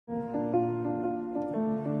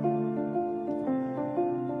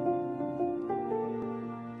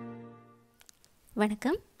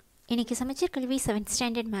வணக்கம். இன்னைக்கு சமச்சீர் கல்வி 7th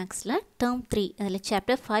ஸ்டாண்டர்ட் மேக்ஸில் டேர்ம் 3 அதில்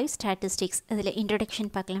சாப்டர் 5 ஸ்டாட்டிஸ்டிக்ஸ் அதில் இன்ட்ரடக்ஷன்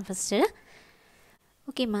பார்க்கலாம் ஃபஸ்ட்டு.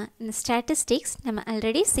 ஓகேம்மா, இந்த ஸ்டாட்டிஸ்டிக்ஸ் நம்ம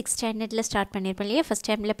ஆல்ரெடி 6th ஸ்டாண்டர்டில் ஸ்டார்ட் பண்ணியிருப்போம் இல்லையா, ஃபஸ்ட்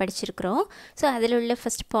டைமில் படிச்சிருக்கிறோம். ஸோ அதில் உள்ள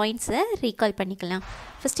ஃபஸ்ட் பாயிண்ட்ஸை ரீகால் பண்ணிக்கலாம்.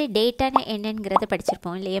 ஃபஸ்ட்டு டேட்டான்னு என்னங்கிறத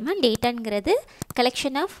படிச்சிருப்போம் இல்லையாம்மா. டேட்டாங்கிறது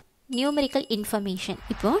கலெக்ஷன் ஆஃப் நியூமரிக்கல் இன்ஃபர்மேஷன்.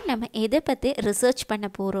 இப்போது நம்ம எதை பற்றி ரிசர்ச் பண்ண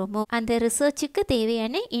போகிறோமோ அந்த ரிசர்ச்சுக்கு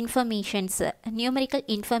தேவையான இன்ஃபர்மேஷன்ஸ், நியூமரிக்கல்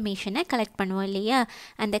இன்ஃபர்மேஷனை கலெக்ட் பண்ணுவோம் இல்லையா.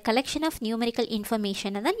 அந்த கலெக்ஷன் ஆஃப் நியூமரிக்கல்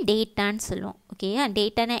இன்ஃபர்மேஷனை தான் டேட்டான்னு சொல்லுவோம். ஓகேயா,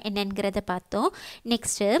 டேட்டானா என்னங்கிறத பார்த்தோம்.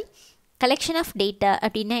 நெக்ஸ்ட்டு கலெக்ஷன் ஆஃப் டேட்டா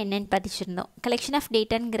அப்படின்னா என்னென்னு படிச்சிருந்தோம். கலெக்ஷன் ஆஃப்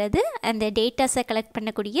டேட்டாங்கிறது அந்த டேட்டாஸை கலெக்ட்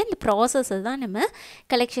பண்ணக்கூடிய அந்த ப்ராசஸை தான் நம்ம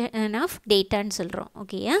கலெக்ஷன் ஆஃப் டேட்டான்னு சொல்கிறோம்.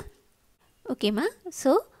 ஓகேயா, ஓகேம்மா.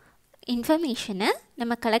 ஸோ இன்ஃபர்மேஷனை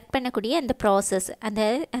நம்ம கலெக்ட் பண்ணக்கூடிய அந்த ப்ராசஸ்,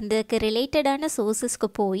 அதுக்கு ரிலேட்டடான சோர்ஸஸ்க்கு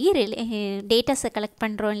போய் டேட்டாஸை கலெக்ட்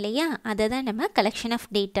பண்ணுறோம் இல்லையா, அதை தான் நம்ம கலெக்ஷன் ஆஃப்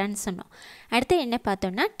டேட்டான்னு சொன்னோம். அடுத்து என்ன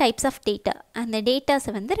பார்த்தோம்னா டைப்ஸ் ஆஃப் டேட்டா. அந்த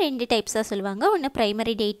டேட்டாஸை வந்து 2 டைப்ஸாக சொல்லுவாங்க. ஒன்று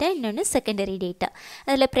ப்ரைமரி டேட்டா, இன்னொன்று செகண்டரி டேட்டா.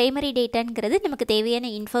 அதில் ப்ரைமரி டேட்டாங்கிறது நமக்கு தேவையான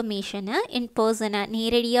இன்ஃபர்மேஷனை இன் பர்சனாக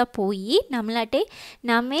நேரடியாக போய்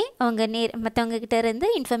நாமே அவங்க மற்றவங்கக்கிட்ட இருந்து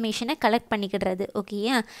இன்ஃபர்மேஷனை கலெக்ட் பண்ணிக்கிடுறது.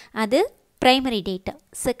 ஓகேயா, அது ப்ரைமரி டேட்டா.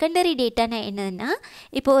 செகண்டரி டேட்டானா என்னதுன்னா,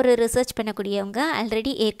 இப்போ ஒரு ரிசர்ச் பண்ணக்கூடியவங்க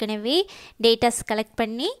ஆல்ரெடி ஏற்கனவே டேட்டாஸ் கலெக்ட்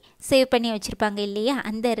பண்ணி சேவ் பண்ணி வச்சுருப்பாங்க இல்லையா,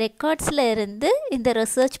 அந்த ரெக்கார்ட்ஸில் இருந்து இந்த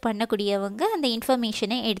ரிசர்ச் பண்ணக்கூடியவங்க அந்த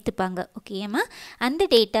இன்ஃபர்மேஷனை எடுத்துப்பாங்க. ஓகேம்மா, அந்த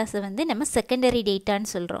டேட்டாஸை வந்து நம்ம செகண்டரி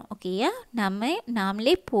டேட்டான்னு சொல்கிறோம். ஓகேயா,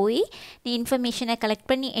 நாமளே போய் இன்ஃபர்மேஷனை கலெக்ட்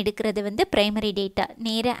பண்ணி எடுக்கிறது வந்து ப்ரைமரி டேட்டா.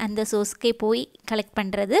 நேராக அந்த சோர்ஸ்க்கே போய் கலெக்ட்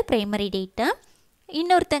பண்ணுறது ப்ரைமரி டேட்டா.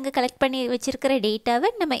 இன்னொருத்தங்க கலெக்ட் பண்ணி வச்சுருக்கிற டேட்டாவை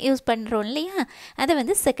நம்ம யூஸ் பண்ணுறோம் இல்லையா, அதை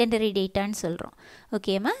வந்து செகண்டரி டேட்டான்னு சொல்கிறோம்.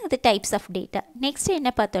 ஓகேம்மா, இது டைப்ஸ் ஆஃப் டேட்டா. நெக்ஸ்ட்டு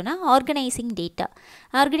என்ன பார்த்தோன்னா ஆர்கனைசிங் டேட்டா.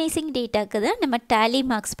 ஆர்கனைசிங் டேட்டாவுக்கு தான் நம்ம டேலி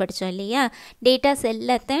மார்க்ஸ் படித்தோம் இல்லையா. டேட்டாஸ்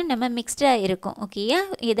எல்லாத்தையும் நம்ம மிக்ஸ்டாக இருக்கும். ஓகேயா,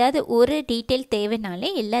 ஏதாவது ஒரு டீட்டெயில்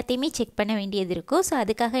தேவைனாலே எல்லாத்தையுமே செக் பண்ண வேண்டியது இருக்கும். ஸோ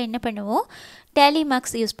அதுக்காக என்ன பண்ணுவோம், டேலி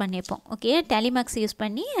மார்க்ஸ் யூஸ் பண்ணியிருப்போம். ஓகே, டேலி மார்க்ஸ் யூஸ்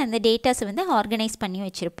பண்ணி அந்த டேட்டாஸை வந்து ஆர்கனைஸ் பண்ணி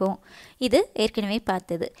வச்சுருப்போம். இது ஏற்கனவே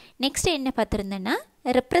பார்த்தது. நெக்ஸ்ட்டு என்ன பார்த்துருந்தோன்னா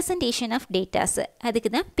ரெப்ரசன்டேஷன் ஆஃப் டேட்டாஸ். அதுக்கு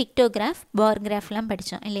தான் பிக்டோகிராஃப், பார்கிராஃப்லாம்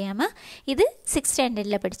படித்தோம் இல்லையாம்மா. இது 6th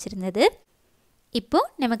ஸ்டாண்டர்டில் படிச்சிருந்தது. இப்போது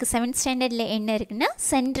நமக்கு 7th ஸ்டாண்டர்டில் என்ன இருக்குன்னா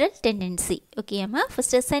சென்ட்ரல் டெண்டன்சி. ஓகேம்மா,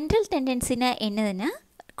 ஃபஸ்ட்டு சென்ட்ரல் டெண்டன்சினா என்னதுன்னா,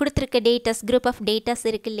 கொடுத்துருக்க டேட்டாஸ், குரூப் ஆஃப் டேட்டாஸ்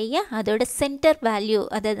இருக்குது இல்லையா, அதோட சென்டர் வேல்யூ,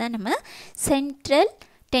 அதை தான் நம்ம சென்ட்ரல்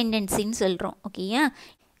டெண்டன்சின்னு சொல்கிறோம்.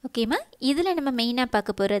 ஓகேம்மா, இதில் நம்ம மெயினாக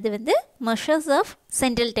பார்க்க போகிறது வந்து மெஷர்ஸ் ஆஃப்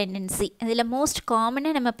சென்ட்ரல் டெண்டன்சி. அதில் மோஸ்ட்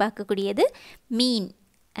காமனாக நம்ம பார்க்கக்கூடியது மீன்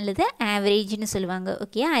அல்லது ஆவரேஜ்னு சொல்லுவாங்க.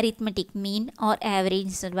 ஓகே, அரித்மெட்டிக் மீன் ஆர்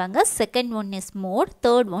ஆவரேஜ்னு சொல்லுவாங்க. Second one is mode,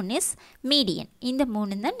 third one is median. இந்த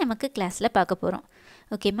 3 தான் நமக்கு கிளாஸில் பார்க்க போகிறோம்.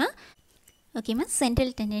 ஓகேம்மா,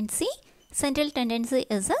 central tendency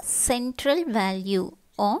is a central value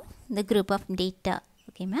of the group of data.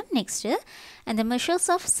 Okay ma'am. Next அந்த மெஷர்ஸ்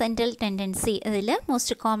ஆஃப் சென்ட்ரல் டெண்டன்சி, அதில்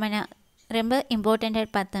மோஸ்ட் காமனாக ரொம்ப இம்பார்ட்டண்ட்டாக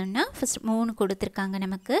பார்த்தோம்னா ஃபஸ்ட் 3 கொடுத்துருக்காங்க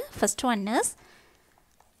நமக்கு. First one is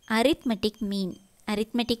arithmetic mean.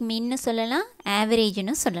 Arithmetic மீன்னு சொல்லலாம்,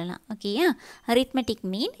 ஆவரேஜ்னு சொல்லலாம். ஓகேயா, அரித்மெட்டிக்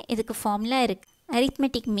மீன், இதுக்கு ஃபார்முலா இருக்குது.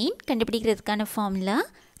 Arithmetic mean கண்டுபிடிக்கிறதுக்கான formula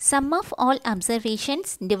sum of all observations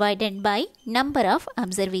divided by number of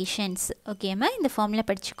observations. ஓகேம்மா, இந்த ஃபார்முலா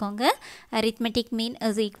படிச்சுக்கோங்க. arithmetic mean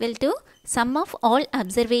is equal to sum of all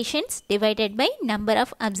observations divided by number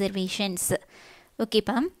of observations.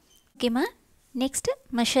 ஓகேம்மா. next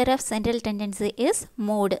measure of central tendency is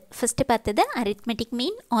mode. first பார்த்தது arithmetic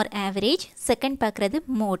mean or average, second பார்க்குறது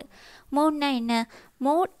mode. modeனா என்ன?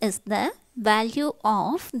 mode is the value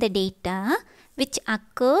of the data which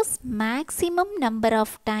occurs maximum number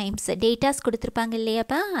of times. Datas கொடுத்துருப்பாங்க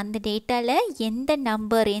இல்லையாப்பா, அந்த டேட்டாவில் எந்த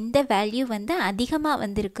number, எந்த வேல்யூ வந்து அதிகமாக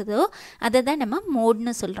வந்திருக்குதோ அதை தான் நம்ம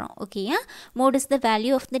மோட்னு சொல்கிறோம். ஓகேயா, mode is the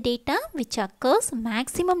value of the data which occurs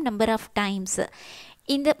maximum number of times.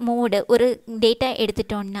 இந்த மோடு, ஒரு டேட்டா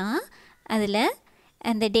எடுத்துட்டோன்னா அதில்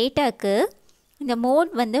அந்த டேட்டாவுக்கு இந்த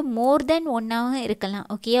மோட் வந்து மோர் தென் ஒன்னாகவும் இருக்கலாம்.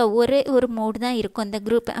 ஓகேயா, ஒரு மோடு தான் இருக்கும். அந்த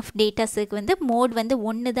குரூப் ஆஃப் டேட்டாஸுக்கு வந்து மோட் வந்து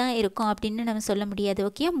 1 தான் இருக்கும் அப்படின்னு நம்ம சொல்ல முடியாது.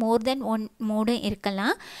 ஓகே, மோர் தென் 1 மோடும்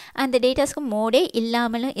இருக்கலாம். அந்த டேட்டாஸ்க்கு மோடே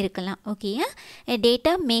இல்லாமலும் இருக்கலாம். ஓகேயா,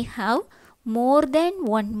 data may have more then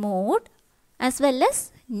 1 mode as well as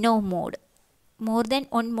no mode. மோர் தென்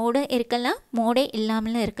 1 மோடும் இருக்கலாம், மோடே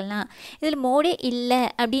இல்லாமலும் இருக்கலாம். இதில் மோடே இல்லை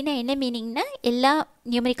அப்படின்னா என்ன மீனிங்னா, எல்லா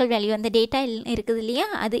நியூமரிக்கல் வேல்யூ அந்த டேட்டா இருக்குது இல்லையா,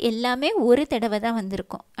 அது எல்லாமே ஒரு தடவை தான்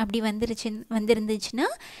வந்திருக்கும். அப்படி வந்திருந்துச்சுன்னா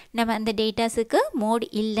நம்ம அந்த டேட்டாஸுக்கு மோட்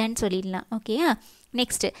இல்லைன்னு சொல்லிடலாம். ஓகேயா,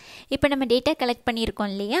 நெக்ஸ்ட்டு இப்போ நம்ம டேட்டா கலெக்ட்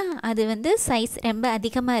பண்ணியிருக்கோம் இல்லையா, அது வந்து சைஸ் ரொம்ப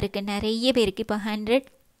அதிகமாக இருக்குது, நிறைய பேருக்கு. இப்போ 100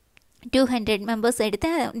 200 மெம்பர்ஸ் எடுத்து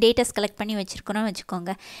டேட்டாஸ் கலெக்ட் பண்ணி வச்சுருக்கிறோம்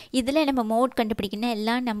வச்சுக்கோங்க. இதில் நம்ம மோட் கண்டுபிடிக்கணும்.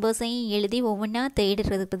 எல்லா நம்பர்ஸையும் எழுதி ஒவ்வொன்றா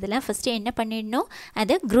தேடுறதுக்கு பதிலாக ஃபஸ்ட்டு என்ன பண்ணிடணும்,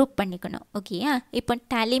 அதை குரூப் பண்ணிக்கணும். ஓகேயா? இப்போ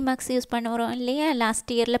டேலி மார்க்ஸ் யூஸ் பண்ணுறோம் இல்லையா,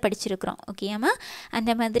 லாஸ்ட் இயரில் படிச்சிருக்கிறோம். ஓகேயாம்மா?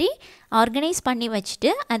 அந்த மாதிரி ஆர்கனைஸ் பண்ணி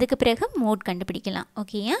வச்சுட்டு அதுக்கு பிறகு மோட் கண்டுபிடிக்கலாம்.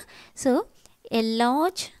 ஓகேயா? So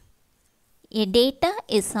a data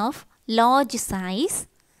is of large size.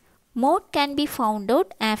 Mode can be found out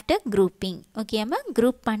after grouping. ஓகேம்மா?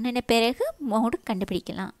 குரூப் பண்ணின பிறகு மோடு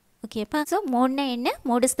கண்டுபிடிக்கலாம். ஓகேப்பா? ஸோ மோட்னா என்ன?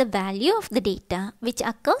 Mode is the value of the data which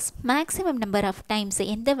occurs maximum number of times.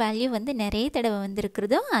 எந்த value வந்து நிறைய தடவை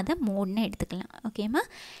வந்துருக்கிறதோ அதை மோட்னு எடுத்துக்கலாம். ஓகேம்மா?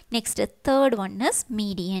 Next third one is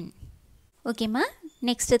median. ஓகேம்மா?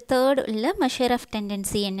 நெக்ஸ்ட் தேர்ட் உள்ள மெஷர் ஆஃப்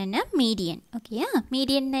டெண்டன்சி என்னென்னா மீடியன். ஓகேயா?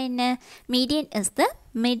 மீடியன்னா என்ன? Median is the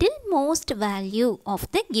middle most value of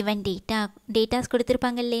the given datas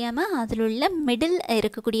கொடுத்துருப்பாங்க இல்லையாம்மா, அதில் உள்ள மிடில்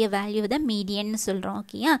இருக்கக்கூடிய வேல்யூ தான் மீடியன்னு சொல்கிறோம்.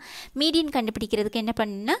 ஓகேயா? மீடியன் கண்டுபிடிக்கிறதுக்கு என்ன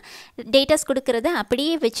பண்ணுன்னா, டேட்டாஸ் கொடுக்குறத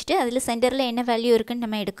அப்படியே வச்சுட்டு அதில் சென்டரில் என்ன வேல்யூ இருக்குன்னு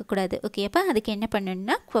நம்ம எடுக்கக்கூடாது. ஓகேப்பா? அதுக்கு என்ன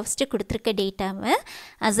பண்ணணுன்னா, ஃபஸ்ட்டு கொடுத்துருக்க டேட்டாவை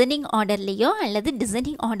அசெண்டிங் ஆர்டர்லேயோ அல்லது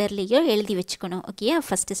டிசெண்டிங் ஆர்டர்லேயோ எழுதி வச்சுக்கணும். ஓகேயா?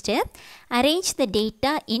 First step, arrange the data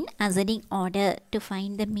in ascending order to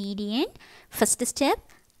find the median. First step,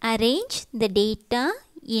 arrange the data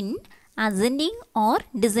in ascending or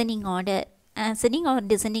descending order. Ascending or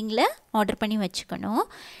descendingல order பண்ணி வச்சுக்கணும்.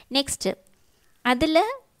 நெக்ஸ்ட் அதில்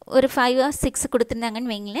ஒரு 5 or 6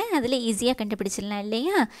 கொடுத்துருந்தாங்கன்னு வைங்களேன், அதில் ஈஸியாக கண்டுபிடிச்சிடலாம்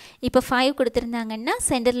இல்லையா? இப்போ 5 கொடுத்துருந்தாங்கன்னா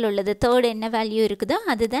சென்டரில் உள்ளது தேர்ட் என்ன வேல்யூ இருக்குதோ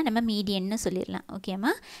அதுதான் நம்ம மீடியன்னு சொல்லிடலாம்.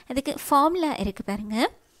 ஓகேம்மா? அதுக்கு ஃபார்முலா இருக்குது பாருங்கள்.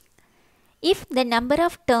 If the number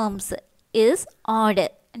of terms is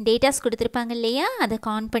order, datas கொடுத்துருப்பாங்க இல்லையா, அதை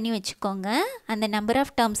கவுண்ட் பண்ணி வச்சுக்கோங்க. அந்த நம்பர்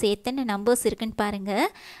ஆஃப் டேர்ம்ஸ் எத்தனை நம்பர்ஸ் இருக்குன்னு பாருங்கள்.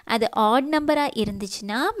 அது ஆட் நம்பராக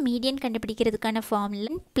இருந்துச்சுன்னா மீடியன் கண்டுபிடிக்கிறதுக்கான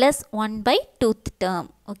ஃபார்முலா +1/2th டேர்ம்.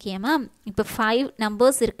 ஓகேம்மா? இப்போ 5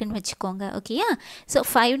 நம்பர்ஸ் இருக்குன்னு வச்சுக்கோங்க. ஓகேயா? So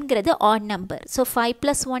 5ங்கிறது add number. ஸோ 5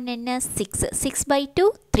 + 1 என்ன? 6. 6/2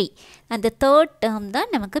 3. அந்த தேர்ட் டேர்ம் தான்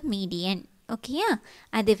நமக்கு மீடியன். ஓகேயா?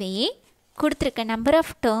 அதுவே கொடுத்துருக்க நம்பர்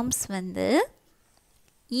ஆஃப் டேர்ம்ஸ் வந்து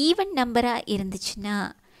ஈவன் நம்பராக இருந்துச்சுன்னா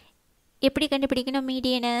எப்படி கண்டுபிடிக்கணும்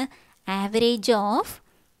மீடியனை? Average of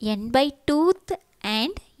n/2th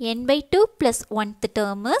and n/2 + 1th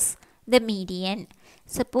term is the median.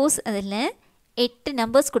 Suppose அதில் 8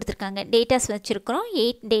 நம்பர்ஸ் கொடுத்துருக்காங்க, டேட்டாஸ் வச்சுருக்கிறோம்,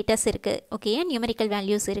 8 டேட்டாஸ் இருக்குது. ஓகேயா? நியூமெரிக்கல்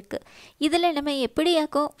வேல்யூஸ் இருக்குது. இதில் நம்ம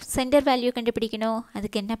எப்படியாக்கும் சென்டர் வேல்யூ கண்டுபிடிக்கணும்?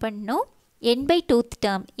 அதுக்கு என்ன பண்ணணும்? n/2th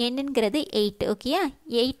term, என்னங்கிறது 8. ஓகேயா?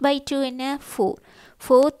 8/2 என்ன? 4.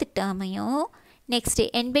 4th டேர்மையும் next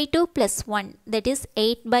n/2 + 1, that is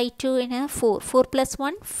 8/2 என்ன? 4. 4 +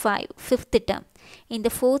 1 5. 5th term. இந்த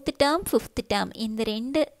 4th term 5th term இந்த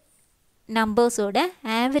ரெண்டு நம்பர்ஸோட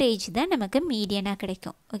ஆவரேஜ் தான் நமக்கு மீடியனாக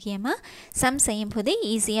கிடைக்கும். ஓகேம்மா? சம் செய்யும்போது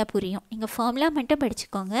ஈஸியாக புரியும். நீங்கள் ஃபார்முலா மட்டும்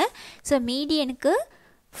படிச்சுக்கோங்க. ஸோ மீடியனுக்கு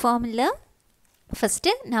ஃபார்முலா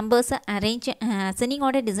ஃபஸ்ட்டு நம்பர்ஸை அசெண்டிங்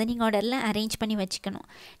ஆர்டர் டிசெண்டிங் ஆர்டரில் அரேஞ்ச் பண்ணி வச்சுக்கணும்.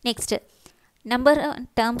 நெக்ஸ்ட்டு நம்பர்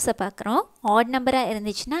டேர்ம்ஸை பார்க்குறோம். ஆட் நம்பராக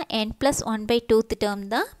இருந்துச்சுன்னா n + 1/2th டேர்ம்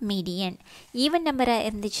தான் மீடியன். ஈவன் நம்பராக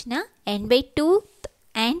இருந்துச்சுன்னா n/2th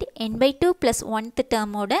and n/2 + 1th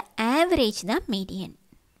டேர்மோட average தான் மீடியன்.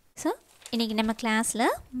 ஸோ இன்றைக்கி நம்ம கிளாஸில்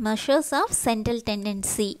மெஷர்ஸ் ஆஃப் சென்ட்ரல்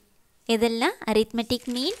டெண்டன்சி இதெல்லாம் arithmetic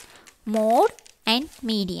mean, mode and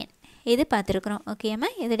median இது பார்த்துருக்குறோம். ஓகேம்மா?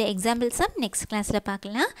 இதோட எக்ஸாம்பிள்ஸாக நெக்ஸ்ட் கிளாஸில்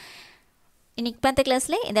பார்க்கலாம். இன்றைக்கி பார்த்த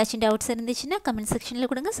கிளாஸில் ஏதாச்சும் டவுட்ஸ் இருந்துச்சுன்னா கமெண்ட் செக்ஷனில்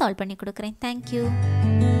கொடுங்க, சால்வ் பண்ணி கொடுக்குறேன். தேங்க்யூ.